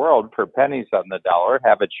in the world for pennies on the dollar,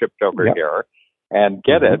 have it shipped over here, and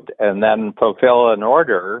get it, and then fulfill an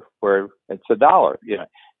order where it's $1.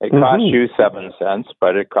 It costs you 7 cents,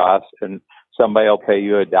 but it costs, and somebody will pay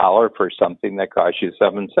you $1 for something that costs you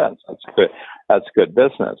 7 cents. That's good. That's good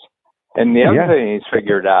business. And the other thing he's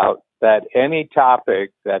figured out, that any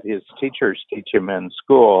topic that his teachers teach him in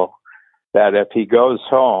school, that if he goes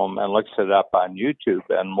home and looks it up on YouTube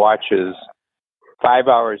and watches 5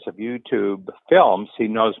 hours of YouTube films, he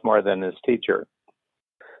knows more than his teacher.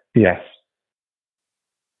 Yes.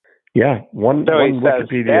 Yeah. One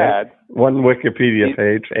Wikipedia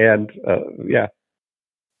page, and Yeah,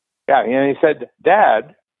 and he said,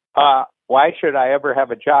 Dad, why should I ever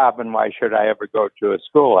have a job, and why should I ever go to a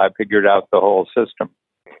school? I figured out the whole system.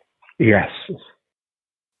 Yes.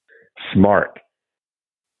 Smart.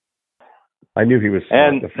 I knew he was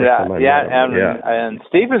smart the first time I met him. And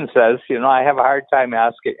Stephen says, I have a hard time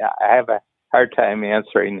asking. I have a hard time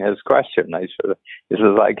answering his question. He says,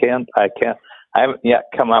 I haven't yet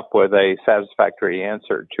come up with a satisfactory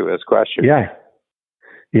answer to his question.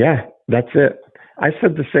 Yeah, that's it. I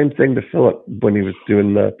said the same thing to Philip when he was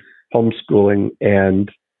doing the homeschooling, and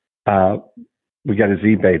we got his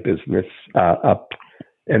eBay business up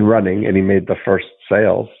and running, and he made the first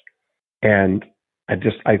sales. And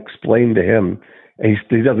I explained to him, and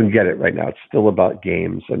he doesn't get it right now. It's still about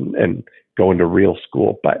games and going to real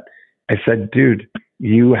school. But I said, dude,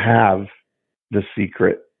 you have the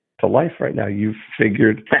secret to life right now. You've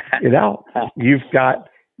figured it out.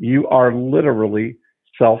 You are literally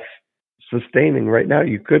self-sustaining right now.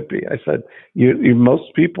 You could be. I said,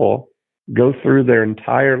 most people go through their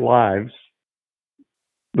entire lives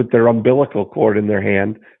with their umbilical cord in their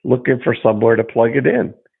hand, looking for somewhere to plug it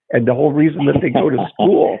in. And the whole reason that they go to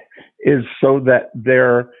school is so that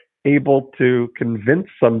they're able to convince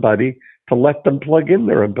somebody to let them plug in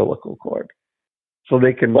their umbilical cord, so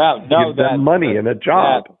they can give them money and a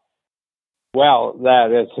job.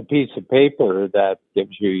 That is a piece of paper that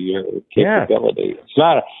gives you your capability. It's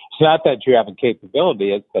not that you have a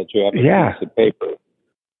capability; it's that you have a piece of paper.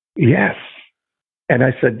 Yes. And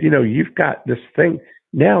I said, you've got this thing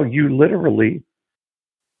now. You literally,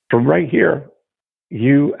 from right here,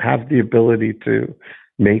 you have the ability to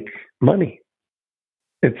make money.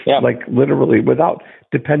 It's like literally without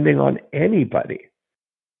depending on anybody.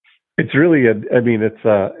 It's really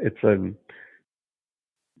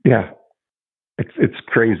it's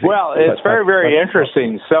crazy. Well, it's very, very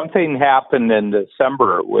interesting. Something happened in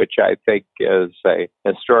December, which I think is a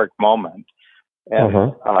historic moment.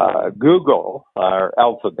 And Google, or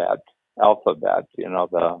Alphabet,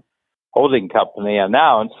 the holding company,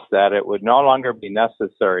 announced that it would no longer be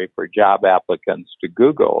necessary for job applicants to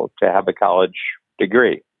Google to have a college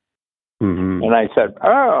degree. Mm-hmm. And I said,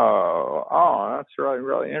 oh, that's really,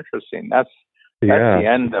 really interesting. That's the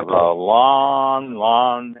end of a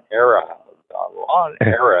long era. A long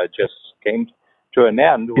era just came to an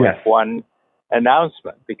end with one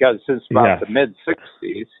announcement, because since about the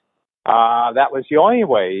mid-'60s, that was the only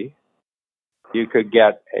way you could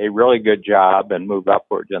get a really good job and move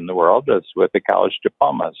upward in the world, is with a college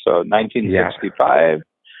diploma. So 1965,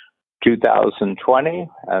 2020,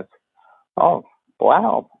 that's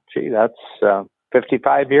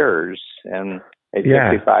 55 years, and a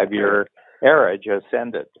 55-year era just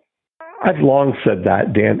ended. I've long said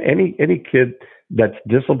that, Dan. Any kid that's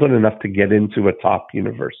disciplined enough to get into a top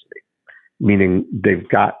university, meaning they've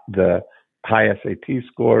got the high SAT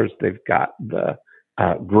scores, they've got the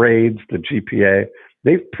grades, the GPA,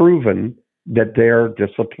 they've proven that they're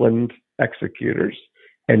disciplined executors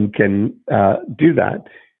and can do that.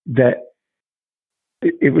 That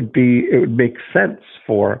it would make sense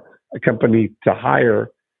for a company to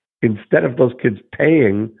hire, instead of those kids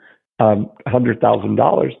paying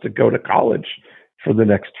 $100,000 to go to college for the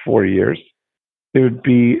next 4 years, it would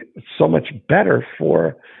be so much better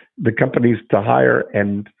for the companies to hire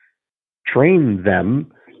and train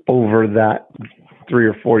them over that 3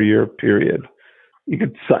 or 4 year period. You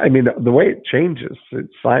could, the way it changes,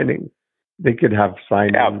 it's signing. They could have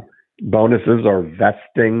signing bonuses or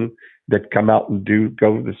vesting that come out and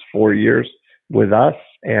go this 4 years with us,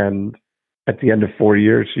 and at the end of 4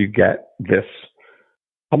 years, you get this,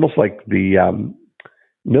 almost like the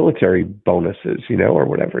military bonuses, or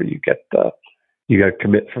whatever. You got to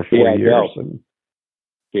commit for 4 years.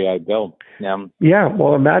 Yeah.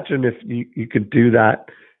 Well, imagine if you could do that.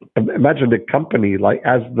 Imagine a company, like,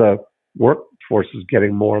 as the workforce is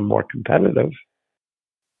getting more and more competitive,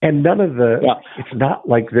 and it's not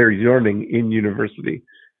like they're learning in university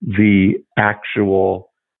the actual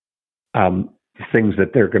things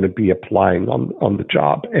that they're going to be applying on the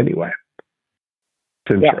job anyway.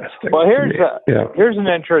 It's interesting. Well, here's an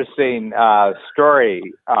interesting story.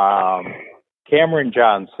 Cameron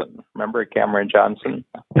Johnson. Remember Cameron Johnson?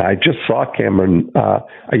 I just saw Cameron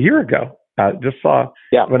a year ago.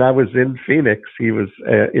 When I was in Phoenix, he was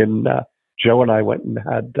in. Joe and I went and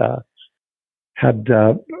had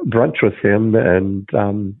brunch with him, and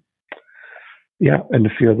and a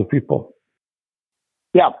few other people.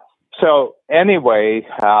 Yeah. So anyway,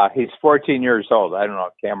 he's 14 years old. I don't know,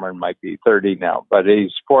 Cameron might be 30 now, but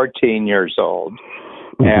he's 14 years old,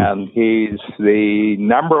 and he's the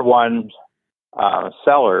number one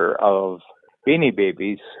seller of Beanie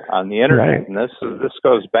Babies on the internet. Right. And this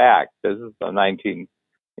goes back. This is the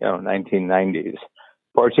 1990s.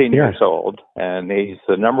 14 years old, and he's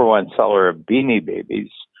the number one seller of Beanie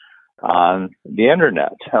Babies on the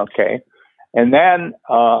internet. Okay, and then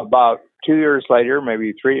about 2 years later,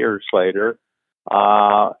 maybe 3 years later,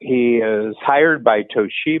 he is hired by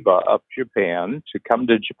Toshiba of Japan to come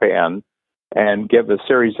to Japan and give a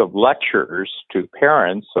series of lectures to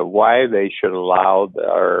parents of why they should allow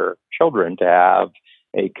their children to have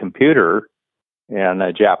a computer in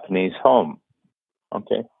a Japanese home.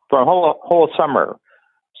 Okay, for a whole summer.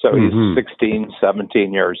 So he's 16,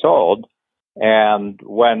 17 years old. And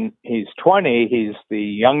when he's 20, he's the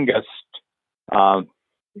youngest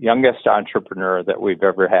entrepreneur that we've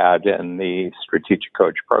ever had in the Strategic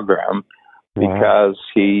Coach program, because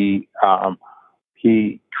he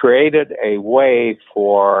created a way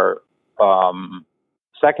for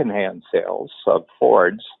secondhand sales of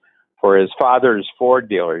Fords for his father's Ford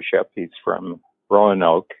dealership. He's from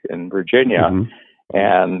Roanoke in Virginia,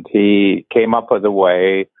 and he came up with a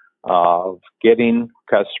way of getting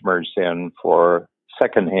customers in for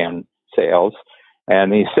secondhand sales.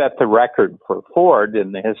 And he set the record for Ford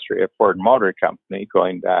in the history of Ford Motor Company,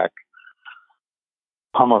 going back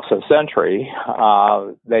almost a century.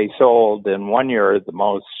 They sold in 1 year the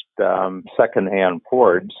most secondhand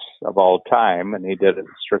Fords of all time, and he did it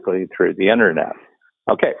strictly through the internet.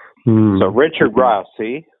 Okay, so Richard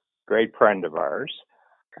Rossi, great friend of ours.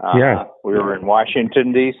 We were in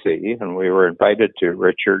Washington, D.C., and we were invited to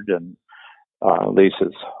Richard and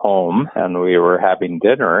Lisa's home, and we were having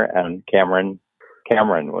dinner, and Cameron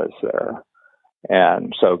was there.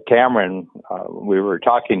 And so Cameron, we were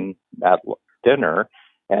talking at dinner,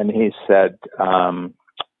 and he said,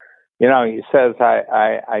 he says,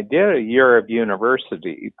 I did a year of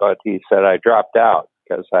university, but he said I dropped out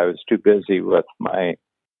because I was too busy with my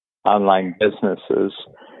online businesses.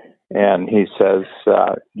 And he says,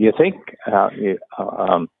 do you think I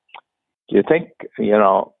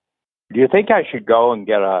should go and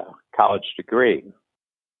get a college degree?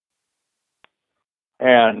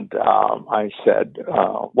 And I said,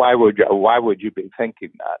 why would you be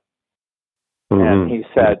thinking that? And he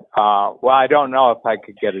said, well, I don't know if I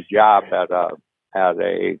could get a job at a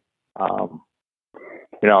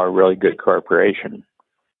really good corporation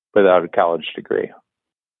without a college degree.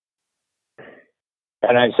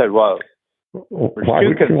 And I said, well, there's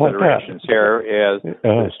two considerations here.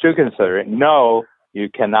 There's two considerations. No, you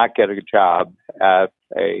cannot get a job at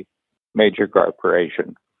a major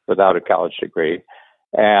corporation without a college degree.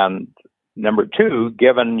 And number two,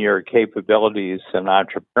 given your capabilities and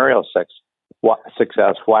entrepreneurial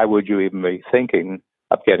success, why would you even be thinking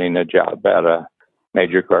of getting a job at a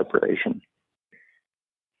major corporation?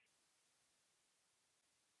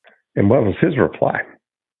 And what was his reply?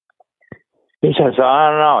 He says, I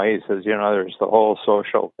don't know. He says, there's the whole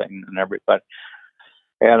social thing and everybody.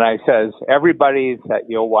 And I says, everybody that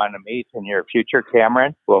you'll want to meet in your future,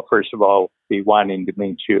 Cameron, will first of all be wanting to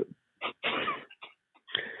meet you.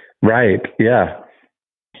 Right. Yeah.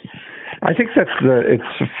 I think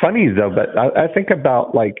it's funny though, but I think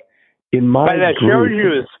about in my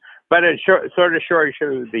group. It sort of shows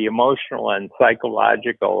you the emotional and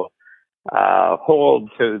psychological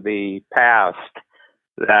hold to the past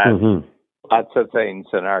that lots of things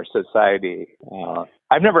in our society.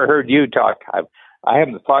 I've never heard you talk. I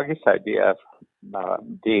have the foggiest idea,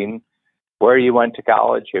 Dean, where you went to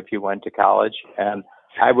college, if you went to college, and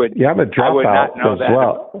I would. Yeah, I'm a dropout as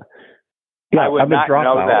well. I would not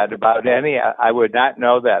know that about any. I would not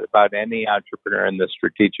know that about any entrepreneur in the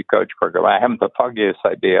Strategic Coach program. I haven't the foggiest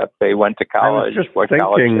idea if they went to college. I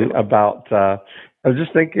was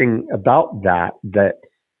just thinking about that. That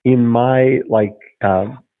in my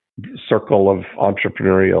circle of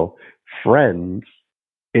entrepreneurial friends,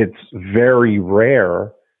 it's very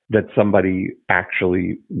rare that somebody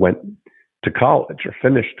actually went to college or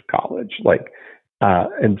finished college.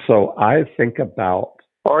 And so I think about.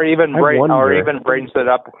 Or even brings it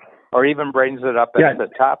up as a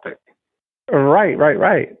topic.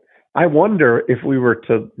 Right. I wonder if we were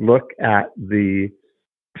to look at the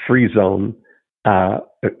Free Zone,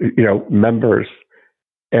 members,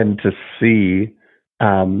 and to see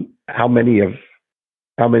how many of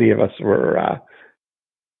us were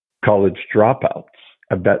college dropouts.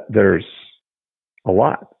 I bet there's a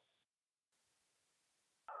lot.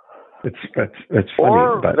 It's funny,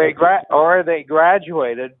 or they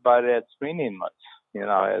graduated, but it's meaningless.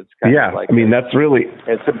 It's kind of like that's really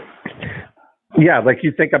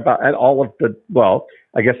you think about and all of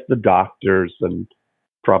I guess the doctors and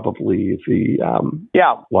probably the a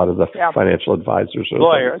lot of the financial advisors, the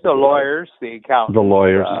lawyers, the accountants, the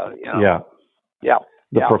lawyers,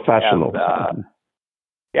 the professionals,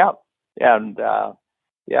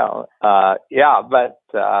 but.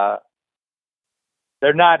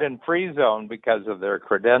 They're not in Free Zone because of their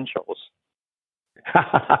credentials.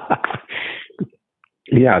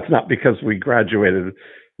 It's not because we graduated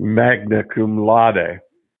magna cum laude.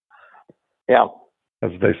 Yeah. As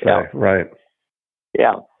they say, right.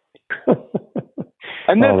 Yeah.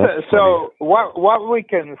 And this, so what we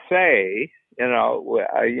can say,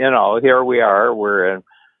 here we are. We're in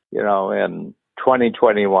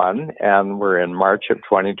 2021, and we're in March of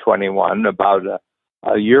 2021. About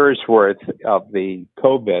a year's worth of the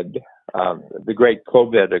COVID, the great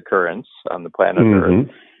COVID occurrence on the planet Earth.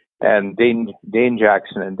 And Dean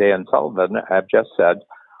Jackson and Dan Sullivan have just said,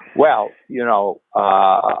 well,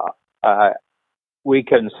 we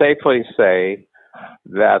can safely say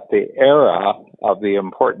that the era of the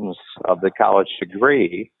importance of the college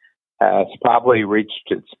degree has probably reached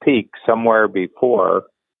its peak somewhere before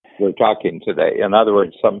we're talking today. In other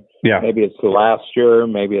words, maybe it's the last year,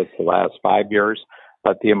 maybe it's the last 5 years,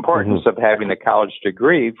 but the importance of having a college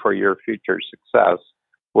degree for your future success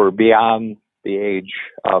were beyond the age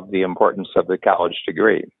of the importance of the college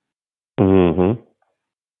degree.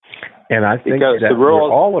 And I think because that the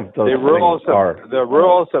rules, all of those the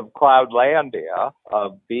rules of Cloudlandia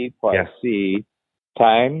of B plus C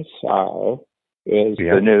times R is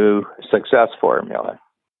the new success formula.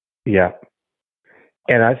 Yeah.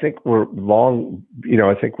 And I think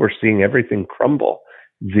I think we're seeing everything crumble.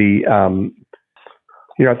 I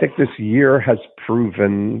think this year has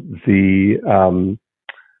proven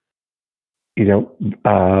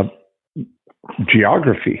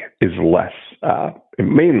geography is less,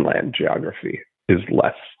 mainland geography is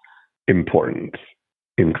less important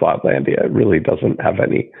in Cloudlandia. It really doesn't have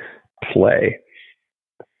any play.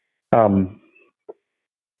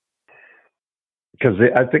 Because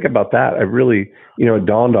I think about that, I really, it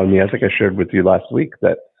dawned on me, I think I shared with you last week,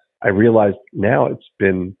 that I realized now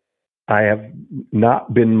I have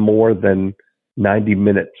not been more than 90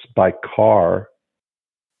 minutes by car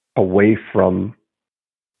away from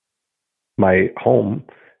my home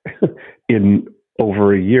in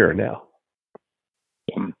over a year now.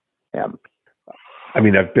 Yeah. I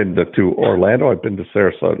mean, I've been to Orlando, I've been to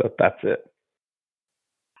Sarasota. That's it.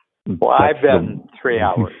 Well, I've been 3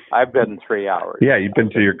 hours. Yeah, you've been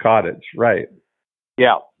to your cottage, right?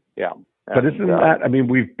 Yeah. But isn't that? I mean,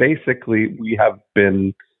 we have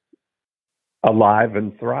been alive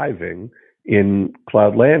and thriving in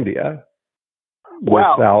Cloudlandia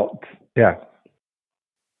without.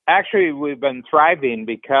 Actually, we've been thriving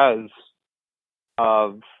because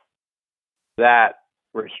of that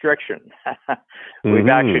restriction. We've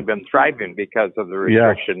actually been thriving because of the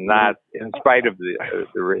restriction, not in spite of the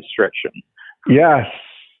restriction. Yes,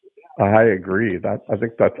 I agree. I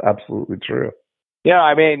think that's absolutely true.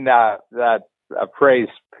 I mean, that phrase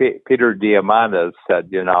Peter Diamandis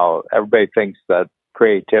said, everybody thinks that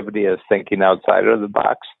creativity is thinking outside of the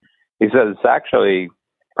box. He said it's actually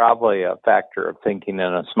probably a factor of thinking in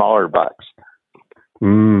a smaller box.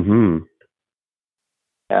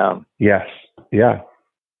 Yeah. Yes. Yeah.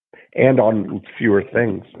 And on fewer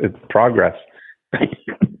things. It's progress.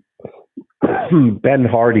 Ben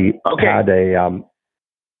Hardy had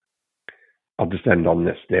I'll just end on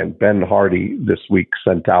this, Dan. Ben Hardy this week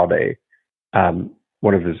sent out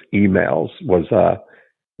one of his emails was a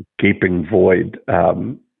gaping void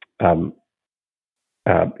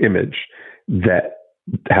image that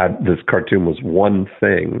had this cartoon was one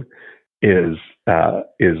thing is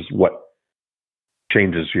what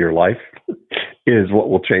changes your life, is what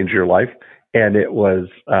will change your life. And it was,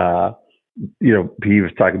 he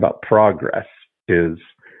was talking about progress is,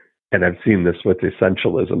 and I've seen this with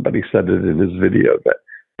essentialism, but he said it in his video that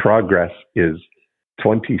progress is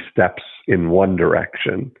 20 steps in one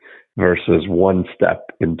direction versus one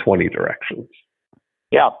step in 20 directions.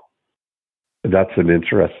 Yeah. That's an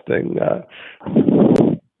interesting,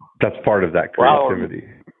 that's part of that creativity.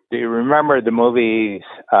 Well, do you remember the movie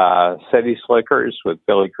City Slickers with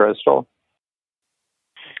Billy Crystal?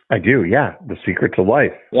 I do, yeah. The Secret to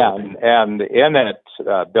Life. Yeah, and in it,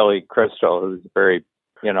 Billy Crystal, who's very,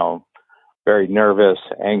 very nervous,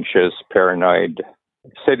 anxious, paranoid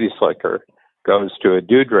city slicker, goes to a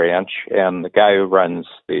dude ranch, and the guy who runs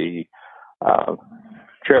the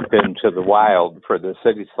trip into the wild for the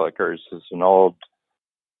city slickers is an old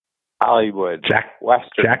Hollywood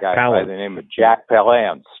Western guy by the name of Jack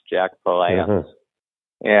Palance.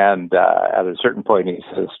 And at a certain point, he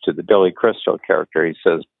says to the Billy Crystal character, he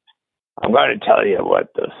says, "I'm going to tell you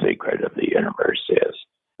what the secret of the universe is."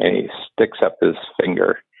 And he sticks up his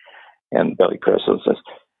finger, and Billy Crystal says,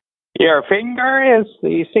 "Your finger is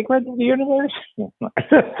the secret of the universe?"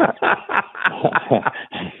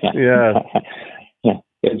 Yeah.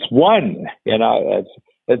 It's one,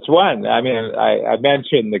 it's one. I mean, I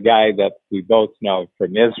mentioned the guy that we both know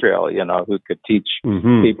from Israel, who could teach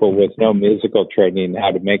people with no musical training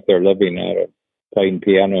how to make their living out of playing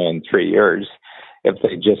piano in 3 years if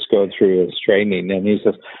they just go through his training. And he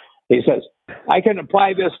says, I can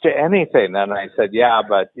apply this to anything. And I said, yeah,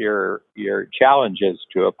 but your challenge is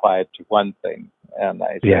to apply it to one thing. And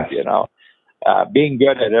I said, Yes. Being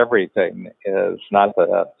good at everything is not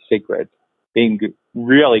the secret. Being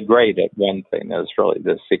really great at one thing is really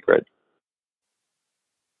the secret.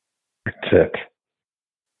 That's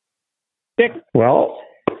it. Well,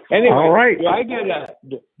 anyway, all right. Do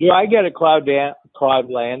I get a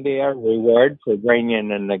Cloudlandia reward for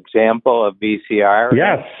bringing an example of VCR?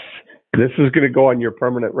 Yes. This is going to go on your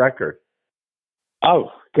permanent record.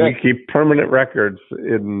 Oh, good. We keep permanent records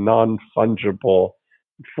in non-fungible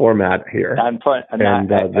format here.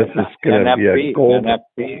 This is going to be a gold.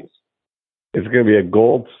 NFTs. It's going to be a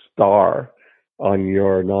gold star on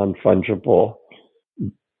your non-fungible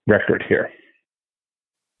record here.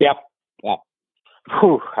 Yep.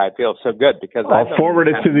 Whew, I feel so good because I'll forward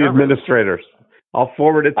it to the administrators. Let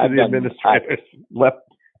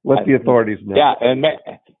the authorities know. Yeah, and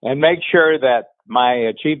make sure that my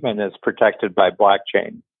achievement is protected by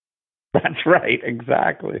blockchain. That's right,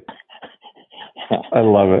 exactly. I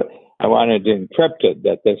love it. I wanted to encrypt it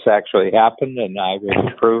that this actually happened, and I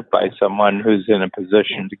was approved by someone who's in a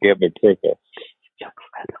position to give approval.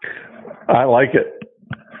 I like it.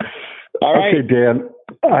 All right. Okay, Dan.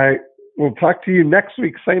 I will talk to you next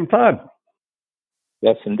week, same time.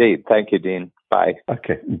 Yes, indeed. Thank you, Dean. Bye.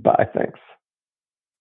 Okay, bye. Thanks.